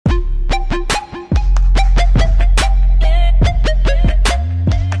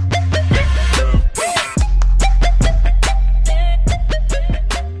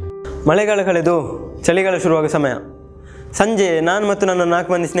ಮಳೆಗಾಲ ಕಳೆದು ಚಳಿಗಾಲ ಶುರುವಾಗುವ ಸಮಯ. ಸಂಜೆ ನಾನು ಮತ್ತು ನನ್ನ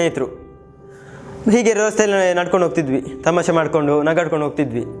 4 ಮಂದಿ ಸ್ನೇಹಿತರು ಹೀಗೆ ರಸ್ತೆಯಲ್ಲಿ ನಡ್ಕೊಂಡು ಹೋಗ್ತಿದ್ವಿ. ತಮಾಷೆ ಮಾಡಿಕೊಂಡು ನಗಾಡ್ಕೊಂಡು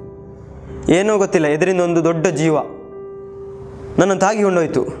ಹೋಗ್ತಿದ್ವಿ. ಏನೋ ಗೊತ್ತಿಲ್ಲ, ಎದುರಿಂದ ಒಂದು ದೊಡ್ಡ ಜೀವ ನನ್ನನ್ನು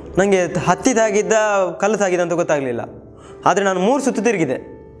ತಾಗಿಕೊಂಡೋಯ್ತು. ನನಗೆ ಹತ್ತಿ ತಾಗಿದ್ದ ಕಲ್ಲು ತಾಗಿದ್ದ ಅಂತ ಗೊತ್ತಾಗಲಿಲ್ಲ. ಆದರೆ ನಾನು 3 ಸುತ್ತು ತಿರುಗಿದೆ.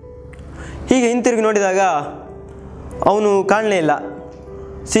 ಹೀಗೆ ಹಿಂತಿರುಗಿ ನೋಡಿದಾಗ ಅವನು ಕಾಣಲೇ ಇಲ್ಲ.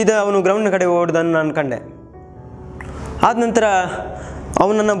 ಸೀದಾ ಅವನು ಗ್ರೌಂಡ್ನ ಕಡೆ ಓಡಿದನ್ನು ನಾನು ಕಂಡೆ. ಆದ ನಂತರ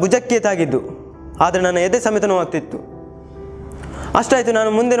ಅವನು ನನ್ನ ಭುಜಕ್ಕೆ ತಾಗಿದ್ದು, ಆದರೆ ನನ್ನ ಎದೆ ಸಮೇತ ನೋವಾಗ್ತಿತ್ತು. ಅಷ್ಟಾಯಿತು. ನಾನು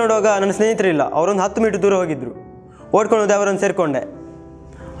ಮುಂದೆ ನೋಡುವಾಗ ನನ್ನ ಸ್ನೇಹಿತರಿಲ್ಲ. ಅವರೊಂದು 10 ಮೀಟರ್ ದೂರ ಹೋಗಿದ್ದರು. ಓಡ್ಕೊಂಡು ಹೋದೆ, ಅವರನ್ನು ಸೇರಿಕೊಂಡೆ.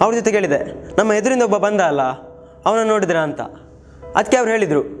 ಅವ್ರ ಜೊತೆ ಕೇಳಿದೆ, ನಮ್ಮ ಎದುರಿಂದ ಒಬ್ಬ ಬಂದ ಅಲ್ಲ, ಅವನನ್ನು ನೋಡಿದ್ರಾ ಅಂತ. ಅದಕ್ಕೆ ಅವ್ರು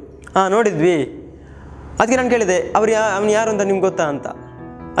ಹೇಳಿದರು, ಹಾಂ ನೋಡಿದ್ವಿ. ಅದಕ್ಕೆ ನಾನು ಕೇಳಿದೆ, ಅವನು ಯಾರು ಅಂತ ನಿಮ್ಗೆ ಗೊತ್ತಾ ಅಂತ.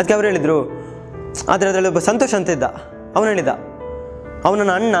 ಅದಕ್ಕೆ ಅವ್ರು ಹೇಳಿದರು, ಆದರೆ ಅದರಲ್ಲಿ ಒಬ್ಬ ಸಂತೋಷ ಅಂತ ಇದ್ದ. ಅವನು ಹೇಳಿದ,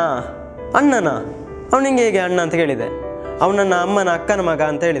 ಅವನನ್ನ ಅಣ್ಣನ ಅವನು ಹಿಂಗೆ ಹೇಗೆ ಅಣ್ಣ ಅಂತ ಕೇಳಿದೆ. ಅವನನ್ನ ಅಮ್ಮನ ಅಕ್ಕನ ಮಗ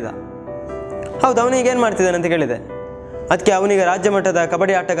ಅಂತ ಹೇಳಿದ. ಹೌದು, ಅವನಿಗೆ ಏನು ಮಾಡ್ತಿದ್ದಾನೆ ಅಂತ ಕೇಳಿದೆ. ಅದಕ್ಕೆ ಅವನಿಗೆ ರಾಜ್ಯ ಮಟ್ಟದ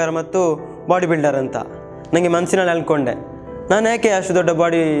ಕಬಡ್ಡಿ ಆಟಗಾರ ಮತ್ತು ಬಾಡಿ ಬಿಲ್ಡರ್ ಅಂತ. ನನಗೆ ಮನಸ್ಸಿನಲ್ಲಿ ಅಂದ್ಕೊಂಡೆ, ನಾನು ಯಾಕೆ ಅಷ್ಟು ದೊಡ್ಡ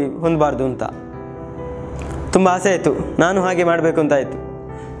ಬಾಡಿ ಹೊಂದಬಾರ್ದು ಅಂತ ತುಂಬ ಆಸೆ ಆಯಿತು. ನಾನು ಹಾಗೆ ಮಾಡಬೇಕು ಅಂತ ಆಯಿತು.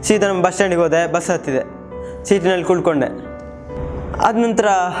 ಸೀದಾ ನಮ್ಮ ಬಸ್ ಸ್ಟ್ಯಾಂಡಿಗೆ ಹೋದೆ. ಬಸ್ ಹತ್ತಿದೆ, ಸೀಟಿನಲ್ಲಿ ಕುಳ್ಕೊಂಡೆ. ಆದ ನಂತರ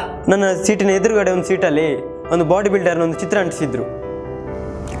ನನ್ನ ಸೀಟಿನ ಎದುರುಗಡೆ ಒಂದು ಸೀಟಲ್ಲಿ ಒಂದು ಬಾಡಿ ಬಿಲ್ಡರ್ನ ಒಂದು ಚಿತ್ರ ಅಂಟಿಸಿದ್ರು.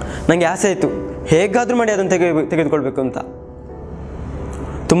 ನನಗೆ ಆಸೆ ಆಯಿತು, ಹೇಗಾದರೂ ಮಾಡಿ ಅದನ್ನು ತೆಗೆದುಕೊಳ್ಬೇಕು ಅಂತ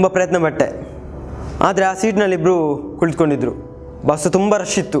ತುಂಬ ಪ್ರಯತ್ನ ಪಟ್ಟೆ. ಆದರೆ ಆ ಸೀಟ್ನಲ್ಲಿ ಇಬ್ಬರು ಕುಳಿತುಕೊಂಡಿದ್ದರು. ಬಸ್ಸು ತುಂಬ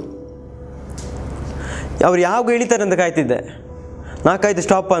ರಶ್ ಇತ್ತು. ಅವ್ರು ಯಾವಾಗ ಇಳಿತಾರೆ ಅಂತ ಕಾಯ್ತಿದ್ದೆ. 4-5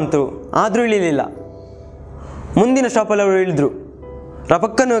 ಸ್ಟಾಪ್ ಅಂತು, ಆದರೂ ಇಳಿಲಿಲ್ಲ. ಮುಂದಿನ ಸ್ಟಾಪಲ್ಲಿ ಅವರು ಇಳಿದ್ರು.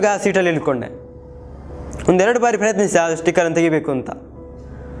 ರಪಕ್ಕನ್ನು ಹೋಗಿ ಆ ಸೀಟಲ್ಲಿ ಇಳ್ಕೊಂಡೆ. 1-2 ಬಾರಿ ಪ್ರಯತ್ನಿಸಿ ಆ ಸ್ಟಿಕ್ಕರನ್ನು ತೆಗಿಬೇಕು ಅಂತ,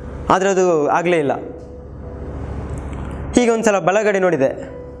 ಆದರೆ ಅದು ಆಗಲೇ ಇಲ್ಲ. ಹೀಗೆ ಒಂದು ಸಲ ಬಲಗಡೆ ನೋಡಿದೆ.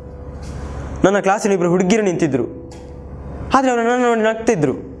 ನನ್ನ ಕ್ಲಾಸಿನ ಇಬ್ಬರು ಹುಡುಗಿರು ನಿಂತಿದ್ದರು. ಆದರೆ ಅವರು ನನ್ನ ನೋಡಿ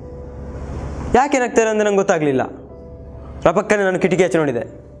ನಗ್ತಿದ್ರು. ಯಾಕೆ ನಗ್ತಾರೆ ಅಂದರೆ ನಂಗೆ ಗೊತ್ತಾಗಲಿಲ್ಲ. ರಪಕ್ಕನೆ ನಾನು ಕಿಟಕಿ ಆಚೆ ನೋಡಿದೆ.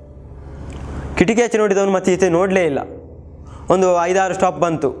 ಕಿಟಕಿ ಆಚೆ ನೋಡಿದವನು ಮತ್ತೆ ಈಚೆ ನೋಡಲೇ ಇಲ್ಲ. ಒಂದು 5-6 ಸ್ಟಾಪ್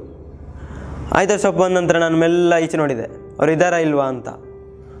ಬಂತು. 5-6 ಸ್ಟಾಪ್ ಬಂದ ನಂತರ ನಾನು ಮೆಲ್ಲ ಈಚೆ ನೋಡಿದೆ, ಅವ್ರು ಇದ್ದಾರಾ ಇಲ್ವಾ ಅಂತ.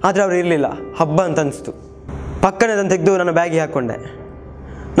 ಆದರೆ ಅವರು ಇರಲಿಲ್ಲ. ಹಬ್ಬ ಅಂತ ಅನಿಸ್ತು. ಪಕ್ಕನೆ ಅದನ್ನು ತೆಗೆದು ನನ್ನ ಬ್ಯಾಗಿಗೆ ಹಾಕ್ಕೊಂಡೆ.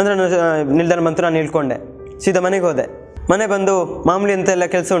 ನಂತರ ನಿಲ್ದಾಣ ಬಂತು. ನಾನು ಇಳ್ಕೊಂಡೆ. ಸೀದಾ ಮನೆಗೆ ಹೋದೆ. ಮನೆ ಬಂದು ಮಾಮೂಲಿ ಅಂತೆಲ್ಲ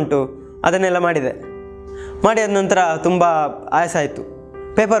ಕೆಲಸ ಉಂಟು, ಅದನ್ನೆಲ್ಲ ಮಾಡಿದೆ. ಮಾಡಿ ಆದ ನಂತರ ತುಂಬ ಆಯಾಸ ಆಯಿತು.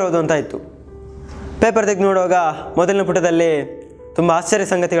 ಪೇಪರ್ ಓದು ಅಂತ ಆಯಿತು. ಪೇಪರ್ ತೆಗೆದು ನೋಡುವಾಗ ಮೊದಲನೇ ಪುಟದಲ್ಲಿ ತುಂಬ ಆಶ್ಚರ್ಯ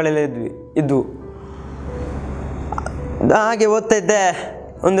ಸಂಗತಿಗಳೆಲ್ಲ ಇದ್ವು. ಹಾಗೆ ಓದ್ತಾ ಇದ್ದೆ.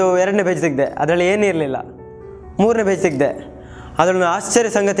 ಒಂದು 2ನೇ ಪೇಜ್ ತೆಗೆದೆ, ಅದರಲ್ಲಿ ಏನೂ ಇರಲಿಲ್ಲ. 3ನೇ ಪೇಜ್ ತೆಗೆದೆ. ಅದರೊಂದು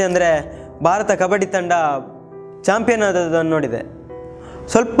ಆಶ್ಚರ್ಯ ಸಂಗತಿ ಅಂದರೆ ಭಾರತ ಕಬಡ್ಡಿ ತಂಡ ಚಾಂಪಿಯನ್ ಆದದನ್ನು ನೋಡಿದೆ.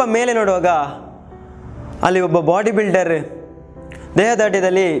 ಸ್ವಲ್ಪ ಮೇಲೆ ನೋಡುವಾಗ ಅಲ್ಲಿ ಒಬ್ಬ ಬಾಡಿ ಬಿಲ್ಡರ್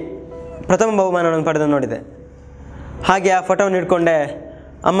ದೇಹದಾಢ್ಯದಲ್ಲಿ ಪ್ರಥಮ ಬಹುಮಾನವನ್ನು ಪಡೆದು ನೋಡಿದೆ. ಹಾಗೆ ಆ ಫೋಟೋವನ್ನು ಹಿಡ್ಕೊಂಡೆ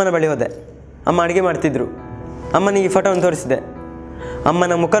ಅಮ್ಮನ ಬಳಿ ಹೋದೆ. ಅಮ್ಮ ಅಡುಗೆ ಮಾಡ್ತಿದ್ರು. ಅಮ್ಮನಿಗೆ ಈ ಫೋಟೋವನ್ನು ತೋರಿಸಿದೆ.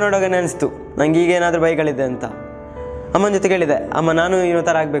 ಅಮ್ಮನ ಮುಖ ನೋಡುವಾಗ ಅನಿಸ್ತು ನನಗೆ ಈಗೇನಾದರೂ ಬೈಗಳಿದೆ ಅಂತ. ಅಮ್ಮನ ಜೊತೆ ಕೇಳಿದೆ, ಅಮ್ಮ ನಾನು ಇನ್ನೂ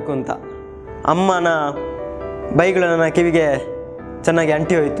ಥರ ಆಗಬೇಕು ಅಂತ. ಅಮ್ಮನ ಬೈಗಳು ನನ್ನ ಕಿವಿಗೆ ಚೆನ್ನಾಗಿ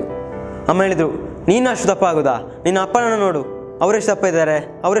ಅಂಟಿ ಹೋಯಿತು. ಅಮ್ಮ ಹೇಳಿದರು, ನೀನು ಅಷ್ಟು ದಪ್ಪ ಆಗೋದಾ? ನಿನ್ನ ಅಪ್ಪನನ್ನು ನೋಡು, ಅವರೆಷ್ಟು ದಪ್ಪ ಇದ್ದಾರೆ,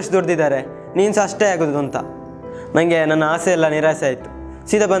 ಅವರೆಷ್ಟು ದೊಡ್ಡದಿದ್ದಾರೆ, ನೀನು ಸಹ ಅಷ್ಟೇ ಆಗೋದು ಅಂತ. ನನಗೆ ನನ್ನ ಆಸೆ ಎಲ್ಲ ನಿರಾಸೆ ಆಯಿತು.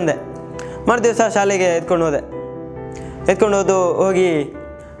 ಸೀದಾ ಬಂದೆ. ಮರುದಿವಸ ಶಾಲೆಗೆ ಎತ್ಕೊಂಡು ಹೋಗಿ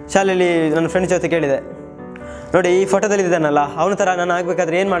ಶಾಲೆಯಲ್ಲಿ ನನ್ನ ಫ್ರೆಂಡ್ಸ್ ಜೊತೆ ಕೇಳಿದೆ, ನೋಡಿ ಈ ಫೋಟೋದಲ್ಲಿ ಇದ್ದಾನಲ್ಲ, ಅವನ ಥರ ನಾನು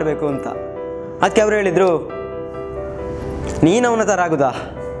ಆಗಬೇಕಾದ್ರೆ ಏನು ಮಾಡಬೇಕು ಅಂತ. ಅದಕ್ಕೆ ಅವರು ಹೇಳಿದರು, ನೀನು ಅವನ ಥರ ಆಗೋದಾ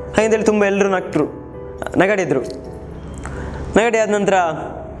ಹಾಗೆಂದೇಳಿ ತುಂಬ ಎಲ್ಲರೂ ನಗಡಿದ್ರು. ನಗಡಿ ಆದ ನಂತರ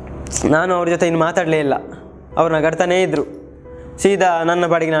ನಾನು ಅವ್ರ ಜೊತೆ ಇನ್ನು ಮಾತಾಡಲೇ ಇಲ್ಲ. ಅವ್ರು ನಗಡ್ತಾನೇ ಇದ್ದರು. ಸೀದಾ ನನ್ನ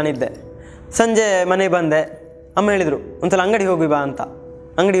ಬಾಡಿಗೆ ನಾನಿದ್ದೆ. ಸಂಜೆ ಮನೆಗೆ ಬಂದೆ. ಅಮ್ಮ ಹೇಳಿದರು, ಒಂದ್ಸಲ ಅಂಗಡಿಗೆ ಹೋಗಿ ಬಾ ಅಂತ.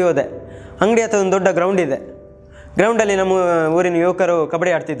 ಅಂಗಡಿಗೆ ಹೋದೆ. ಅಂಗಡಿ ಹತ್ರ ಒಂದು ದೊಡ್ಡ ಗ್ರೌಂಡ್ ಇದೆ. ಗ್ರೌಂಡಲ್ಲಿ ನಮ್ಮ ಊರಿನ ಯುವಕರು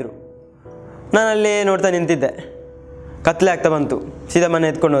ಕಬಡ್ಡಿ ಆಡ್ತಿದ್ರು. ನಾನಲ್ಲಿ ನೋಡ್ತಾ ನಿಂತಿದ್ದೆ. ಕತ್ತಲೆ ಆಗ್ತಾ ಬಂತು. ಸೀದಾ ಮನೆ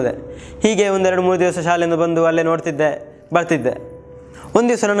ಎತ್ಕೊಂಡು ಹೋದೆ. ಹೀಗೆ 1-2-3 ದಿವಸ ಶಾಲೆಯಿಂದ ಬಂದು ಅಲ್ಲೇ ನೋಡ್ತಿದ್ದೆ, ಬರ್ತಿದ್ದೆ. ಒಂದು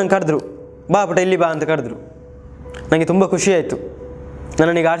ದಿವಸ ನನ್ನನ್ನು ಕರೆದ್ರು, ಬಾ ಪುಟ ಇಲ್ಲಿ ಬಾ ಅಂತ ಕರೆದ್ರು. ನನಗೆ ತುಂಬ ಖುಷಿಯಾಯಿತು,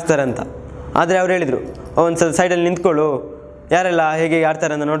 ನನ್ನೀಗ ಆಡ್ತಾರೆ ಅಂತ. ಆದರೆ ಅವ್ರು ಹೇಳಿದರು, ಒಂದು ಸ್ವಲ್ಪ ಸೈಡಲ್ಲಿ ನಿಂತ್ಕೊಳ್ಳು, ಯಾರೆಲ್ಲ ಹೇಗೆ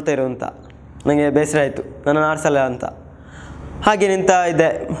ಆಡ್ತಾರೆ ಅಂತ ನೋಡ್ತಾ ಇರು ಅಂತ. ನನಗೆ ಬೇಸರ ಆಯಿತು, ನನ್ನನ್ನು ಆಡಿಸಲ್ಲ ಅಂತ. ಹಾಗೆ ನಿಂತ ಇದ್ದೆ.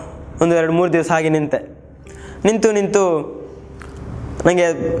 1-2-3 ದಿವಸ ಹಾಗೆ ನಿಂತು ನನಗೆ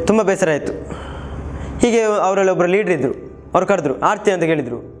ತುಂಬ ಬೇಸರ ಆಯಿತು. ಹೀಗೆ ಅವರಲ್ಲಿ ಒಬ್ಬರು ಲೀಡ್ರ್ ಇದ್ದರು. ಅವ್ರು ಕರೆದ್ರು, ಆಡ್ತೀನಿ ಅಂತ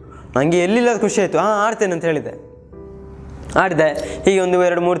ಕೇಳಿದರು. ನನಗೆ ಎಲ್ಲಿಲ್ಲದ ಖುಷಿ ಆಯಿತು. ಆಡ್ತೇನೆ ಅಂತ ಹೇಳಿದೆ. ಆಡಿದೆ. ಹೀಗೆ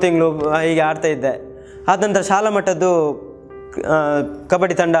 1-2-3 ತಿಂಗಳು ಹೀಗೆ ಆಡ್ತಾಯಿದ್ದೆ. ಆದ ನಂತರ ಶಾಲಾ ಮಟ್ಟದ್ದು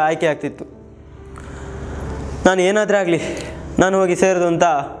ಕಬಡ್ಡಿ ತಂಡ ಆಯ್ಕೆ ಆಗ್ತಿತ್ತು. ನಾನು ಏನಾದರೂ ಆಗಲಿ ನಾನು ಹೋಗಿ ಸೇರೋದು ಅಂತ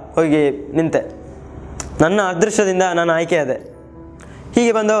ಹೋಗಿ ನಿಂತೆ. ನನ್ನ ಅದೃಷ್ಟದಿಂದ ನಾನು ಆಯ್ಕೆಯಾದೆ.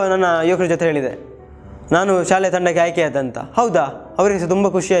 ಹೀಗೆ ಬಂದು ನನ್ನ ಯುವಕರ ಜೊತೆ ಹೇಳಿದೆ, ನಾನು ಶಾಲೆ ತಂಡಕ್ಕೆ ಆಯ್ಕೆಯಾದಂತ. ಹೌದಾ? ಅವರಿಗೆ ಸಹ ತುಂಬ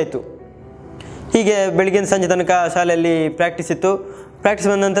ಖುಷಿಯಾಯಿತು. ಹೀಗೆ ಬೆಳಗಿನ ಸಂಜೆ ತನಕ ಶಾಲೆಯಲ್ಲಿ ಪ್ರಾಕ್ಟೀಸ್ ಇತ್ತು. ಪ್ರಾಕ್ಟೀಸ್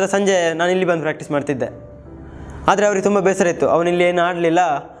ಬಂದ ನಂತರ ಸಂಜೆ ನಾನು ಇಲ್ಲಿ ಬಂದು ಪ್ರಾಕ್ಟೀಸ್ ಮಾಡ್ತಿದ್ದೆ. ಆದರೆ ಅವ್ರಿಗೆ ತುಂಬ ಬೇಸರ ಇತ್ತು, ಅವನಿಲ್ಲಿ ಏನು ಆಡಲಿಲ್ಲ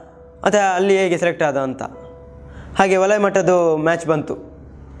ಮತ್ತು ಅಲ್ಲಿ ಹೇಗೆ ಸೆಲೆಕ್ಟ್ ಆದ ಅಂತ. ಹಾಗೆ ವಲಯ ಮಟ್ಟದ್ದು ಮ್ಯಾಚ್ ಬಂತು.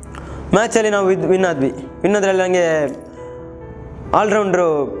 ಮ್ಯಾಚಲ್ಲಿ ನಾವು ವಿನ್ ಆದ್ವಿ. ವಿನ್ನೋದ್ರಲ್ಲಿ ನನಗೆ ಆಲ್ರೌಂಡ್ರು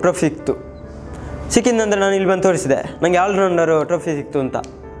ಟ್ರೋಫಿ ಸಿಕ್ಕಿದ ನಂತರ ನಾನು ಇಲ್ಲಿ ಬಂದು ತೋರಿಸಿದೆ, ನನಗೆ ಆಲ್ರೌಂಡರು ಟ್ರೋಫಿ ಸಿಕ್ತು ಅಂತ.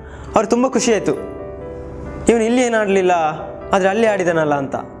 ಅವ್ರು ತುಂಬ ಖುಷಿಯಾಯಿತು, ಇವನು ಇಲ್ಲಿ ಏನು ಆಡಲಿಲ್ಲ ಆದರೆ ಅಲ್ಲಿ ಆಡಿದನಲ್ಲ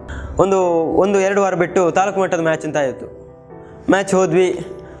ಅಂತ. ಒಂದು 2 ವಾರ ಬಿಟ್ಟು ತಾಲೂಕು ಮಟ್ಟದ ಮ್ಯಾಚ್ ಅಂತ ಆಯಿತು. ಮ್ಯಾಚ್ ಹೋದ್ವಿ,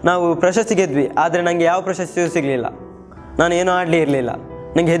 ನಾವು ಪ್ರಶಸ್ತಿ ಗೆದ್ವಿ. ಆದರೆ ನನಗೆ ಯಾವ ಪ್ರಶಸ್ತಿಯೂ ಸಿಗಲಿಲ್ಲ, ನಾನು ಏನೂ ಆಡಲಿ ಇರಲಿಲ್ಲ.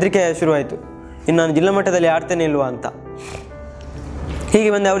 ನನಗೆ ಹೆದರಿಕೆ ಶುರುವಾಯಿತು, ಇನ್ನು ನಾನು ಜಿಲ್ಲಾ ಮಟ್ಟದಲ್ಲಿ ಆಡ್ತೇನೆ ಇಲ್ವಾ ಅಂತ. ಹೀಗೆ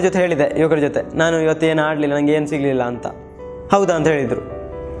ಬಂದು ಅವ್ರ ಜೊತೆ ಹೇಳಿದೆ, ಯುವಕರ ಜೊತೆ, ನಾನು ಇವತ್ತು ಏನು ಆಡಲಿಲ್ಲ, ನನಗೆ ಏನು ಸಿಗಲಿಲ್ಲ ಅಂತ. ಹೌದಾ ಅಂತ ಹೇಳಿದರು.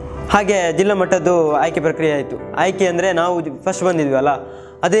 ಹಾಗೆ ಜಿಲ್ಲಾ ಮಟ್ಟದ್ದು ಆಯ್ಕೆ ಪ್ರಕ್ರಿಯೆ ಆಯಿತು. ಆಯ್ಕೆ ಅಂದರೆ ನಾವು ಫಸ್ಟ್ ಬಂದಿದ್ವಿ ಅಲ್ಲ,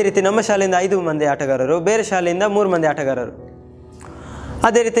 ಅದೇ ರೀತಿ ನಮ್ಮ ಶಾಲೆಯಿಂದ 5 ಮಂದಿ ಆಟಗಾರರು, ಬೇರೆ ಶಾಲೆಯಿಂದ 3 ಮಂದಿ ಆಟಗಾರರು.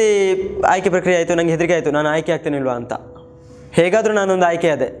 ಅದೇ ರೀತಿ ಆಯ್ಕೆ ಪ್ರಕ್ರಿಯೆ ಆಯಿತು. ನನಗೆ ಹೆದರಿಕೆ ಆಯಿತು, ನಾನು ಆಯ್ಕೆ ಆಗ್ತೇನಿಲ್ವಾ ಅಂತ. ಹೇಗಾದರೂ ನಾನೊಂದು ಆಯ್ಕೆ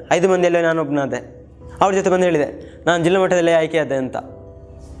ಆದೆ. 5 ಮಂದಿಯಲ್ಲೇ ನಾನೊಬ್ಬನಾದೆ. ಅವ್ರ ಜೊತೆ ಬಂದು ಹೇಳಿದೆ, ನಾನು ಜಿಲ್ಲಾ ಮಟ್ಟದಲ್ಲೇ ಆಯ್ಕೆ ಆದೆ ಅಂತ.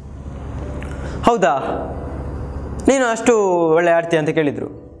 ಹೌದಾ, ನೀನು ಅಷ್ಟು ಒಳ್ಳೆ ಆಡ್ತೀಯ ಅಂತ ಕೇಳಿದರು.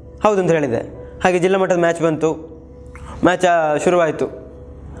 ಹೌದು ಅಂತ ಹೇಳಿದೆ. ಹಾಗೆ ಜಿಲ್ಲಾ ಮಟ್ಟದ ಮ್ಯಾಚ್ ಬಂತು. ಮ್ಯಾಚ್ ಶುರುವಾಯಿತು.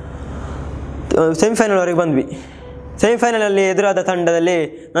 ಸೆಮಿಫೈನಲ್ವರೆಗೆ ಬಂದ್ವಿ. ಸೆಮಿಫೈನಲಲ್ಲಿ ಎದುರಾದ ತಂಡದಲ್ಲಿ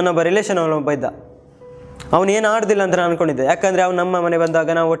ನನ್ನೊಬ್ಬ ರಿಲೇಷನ್ ಅವನೊಬ್ಬ ಇದ್ದ. ಅವನು ಏನು ಆಡೋದಿಲ್ಲ ಅಂತ ನಾನು ಅಂದ್ಕೊಂಡಿದ್ದೆ, ಯಾಕಂದರೆ ಅವ್ನು ನಮ್ಮ ಮನೆ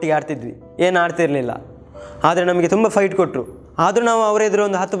ಬಂದಾಗ ನಾವು ಒಟ್ಟಿಗೆ ಆಡ್ತಿದ್ವಿ, ಏನು ಆಡ್ತಿರಲಿಲ್ಲ. ಆದರೆ ನಮಗೆ ತುಂಬ ಫೈಟ್ ಕೊಟ್ಟರು. ಆದರೂ ನಾವು ಅವರೆದುರು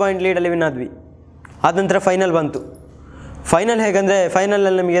ಒಂದು 10 ಪಾಯಿಂಟ್ ಲೀಡಲ್ಲಿ ವಿನ್ ಆದ್ವಿ. ಆದ ನಂತರ ಫೈನಲ್ ಬಂತು. ಫೈನಲ್ ಹೇಗೆಂದರೆ,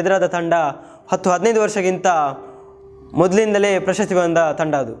 ಫೈನಲಲ್ಲಿ ನಮಗೆ ಎದುರಾದ ತಂಡ 10-15 ವರ್ಷಕ್ಕಿಂತ ಮೊದಲಿಂದಲೇ ಪ್ರಶಸ್ತಿ ಬಂದ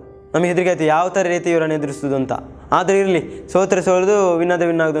ತಂಡ. ಅದು ನಮಗೆ ಹೆದರಿಕೆ ಆಯಿತು, ಯಾವ ಥರ ರೀತಿ ಇವರನ್ನು ಎದುರಿಸೋದು ಅಂತ. ಆದರೆ ಇರಲಿ, ಸೋಲೋದು ವಿನ್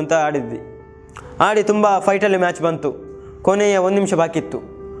ಆಗೋದು ಅಂತ ಆಡಿದ್ವಿ. ಆಡಿ ತುಂಬ ಫೈಟಲ್ಲಿ ಮ್ಯಾಚ್ ಬಂತು. ಕೊನೆಯ 1 ನಿಮಿಷ ಬಾಕಿ ಇತ್ತು.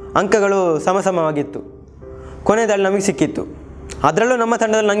 ಅಂಕಗಳು ಸಮವಾಗಿತ್ತು. ಕೊನೆಯ ದಾಳಿ ನಮಗೆ ಸಿಕ್ಕಿತ್ತು. ಅದರಲ್ಲೂ ನಮ್ಮ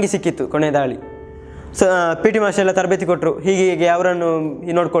ತಂಡದಲ್ಲಿ ನನಗೆ ಸಿಕ್ಕಿತ್ತು ಕೊನೆಯ ದಾಳಿ. PT ಮಾಸ್ಟರ್ ಎಲ್ಲ ತರಬೇತಿ ಕೊಟ್ಟರು, ಹೀಗೆ ಅವರನ್ನು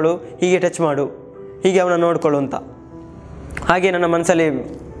ನೋಡಿಕೊಳ್ಳು, ಹೀಗೆ ಟಚ್ ಮಾಡು, ಹೀಗೆ ಅವನನ್ನು ನೋಡಿಕೊಳ್ಳು ಅಂತ. ಹಾಗೆ ನನ್ನ ಮನಸ್ಸಲ್ಲಿ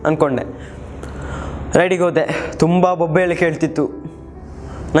ಅಂದ್ಕೊಂಡೆ. ರೈಡಿಗೆ ಹೋದೆ. ತುಂಬ ಬೊಬ್ಬೆ ಹೇಳಿ ಕೇಳ್ತಿತ್ತು.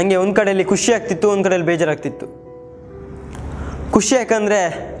 ನನಗೆ ಒಂದು ಕಡೆಯಲ್ಲಿ ಖುಷಿ ಆಗ್ತಿತ್ತು, ಒಂದು ಕಡೆಯಲ್ಲಿ ಬೇಜಾರಾಗ್ತಿತ್ತು. ಖುಷಿ ಯಾಕಂದರೆ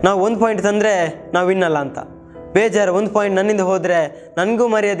ನಾವು 1 ಪಾಯಿಂಟ್ ತಂದರೆ ನಾವು ವಿನ್ನಲ್ಲ ಅಂತ. ಬೇಜಾರು, 1 ಪಾಯಿಂಟ್ ನನ್ನಿಂದ ಹೋದರೆ ನನಗೂ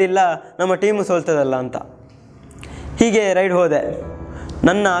ಮರ್ಯಾದಿಲ್ಲ, ನಮ್ಮ ಟೀಮು ಸೋಲ್ತದಲ್ಲ ಅಂತ. ಹೀಗೆ ರೈಡ್ ಹೋದೆ.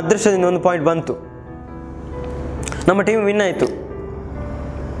 ನನ್ನ ಅದೃಷ್ಟದಿಂದ 1 ಪಾಯಿಂಟ್ ಬಂತು. ನಮ್ಮ ಟೀಮ್ ವಿನ್ ಆಯಿತು.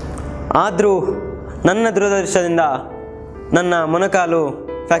 ಆದರೂ ನನ್ನ ದುರದೃಷ್ಟದಿಂದ ನನ್ನ ಮೊಣಕಾಲು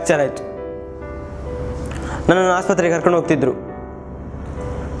ಫ್ರ್ಯಾಕ್ಚರ್ ಆಯಿತು. ನನ್ನನ್ನು ಆಸ್ಪತ್ರೆಗೆ ಕರ್ಕೊಂಡು ಹೋಗ್ತಿದ್ರು.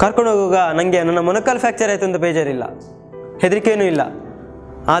 ಕರ್ಕೊಂಡು ಹೋಗುವಾಗ ನನಗೆ ನನ್ನ ಮೊಣಕಾಲು ಫ್ರ್ಯಾಕ್ಚರ್ ಆಯಿತು ಅಂತ ಬೇಜಾರಿಲ್ಲ, ಹೆದರಿಕೆಯೂ ಇಲ್ಲ.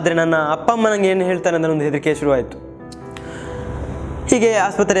 ಆದರೆ ನನ್ನ ಅಪ್ಪ ಅಮ್ಮ ನನಗೆ ಏನು ಹೇಳ್ತಾರೆ ಅಂತ ಒಂದು ಹೆದರಿಕೆ ಶುರುವಾಯಿತು. ಹೀಗೆ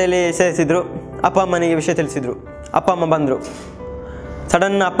ಆಸ್ಪತ್ರೆಯಲ್ಲಿ ಸೇರಿಸಿದ್ರು. ಅಪ್ಪ ಅಮ್ಮನಿಗೆ ವಿಷಯ ತಿಳಿಸಿದರು. ಅಪ್ಪ ಅಮ್ಮ ಬಂದರು.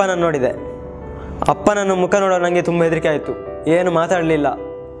 ಸಡನ್ ಅಪ್ಪ ನಾನು ನೋಡಿದೆ. ಅಪ್ಪ ನನ್ನ ಮುಖ ನೋಡೋ ನನಗೆ ತುಂಬ ಹೆದರಿಕೆ ಆಯಿತು. ಏನು ಮಾತಾಡಲಿಲ್ಲ,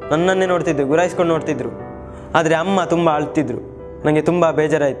 ನನ್ನನ್ನೇ ನೋಡ್ತಿದ್ರು, ಗುರಾಯಿಸ್ಕೊಂಡು ನೋಡ್ತಿದ್ರು. ಆದರೆ ಅಮ್ಮ ತುಂಬ ಅಳ್ತಿದ್ರು. ನನಗೆ ತುಂಬ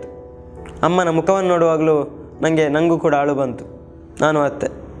ಬೇಜಾರಾಯಿತು. ಅಮ್ಮನ ಮುಖವನ್ನು ನೋಡುವಾಗಲೂ ನನಗೂ ಕೂಡ ಅಳು ಬಂತು. ನಾನು ಅತ್ತೆ.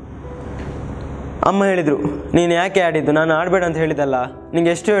 ಅಮ್ಮ ಹೇಳಿದರು, ನೀನು ಯಾಕೆ ಆಡಿದ್ದು, ನಾನು ಆಡಬೇಡ ಅಂತ ಹೇಳಿದ್ದಲ್ಲ,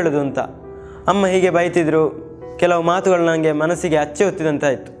 ನಿಂಗೆ ಎಷ್ಟು ಹೇಳೋದು ಅಂತ. ಅಮ್ಮ ಹೀಗೆ ಬೈತಿದ್ರು. ಕೆಲವು ಮಾತುಗಳು ನನಗೆ ಮನಸ್ಸಿಗೆ ಅಚ್ಚೆ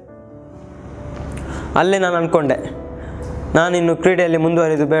ಹೊತ್ತಿದಂತಾಯಿತು. ಅಲ್ಲೇ ನಾನು ಅಂದ್ಕೊಂಡೆ, ನಾನಿನ್ನು ಕ್ರೀಡೆಯಲ್ಲಿ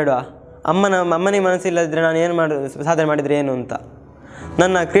ಮುಂದುವರಿದು ಬೇಡ. ಅಮ್ಮನಿಗೆ ಮನಸ್ಸಿಲ್ಲದಿದ್ದರೆ ನಾನು ಏನು ಸಾಧನೆ ಮಾಡಿದರೆ ಏನು ಅಂತ.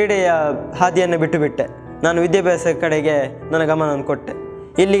 ನನ್ನ ಕ್ರೀಡೆಯ ಹಾದಿಯನ್ನು ಬಿಟ್ಟುಬಿಟ್ಟೆ. ನಾನು ವಿದ್ಯಾಭ್ಯಾಸ ಕಡೆಗೆ ನನ್ನ ಗಮನವನ್ನು ಕೊಟ್ಟೆ.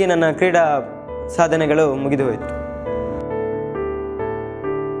 ಇಲ್ಲಿಗೆ ನನ್ನ ಕ್ರೀಡಾ ಸಾಧನೆಗಳು ಮುಗಿದು ಹೋಯಿತು.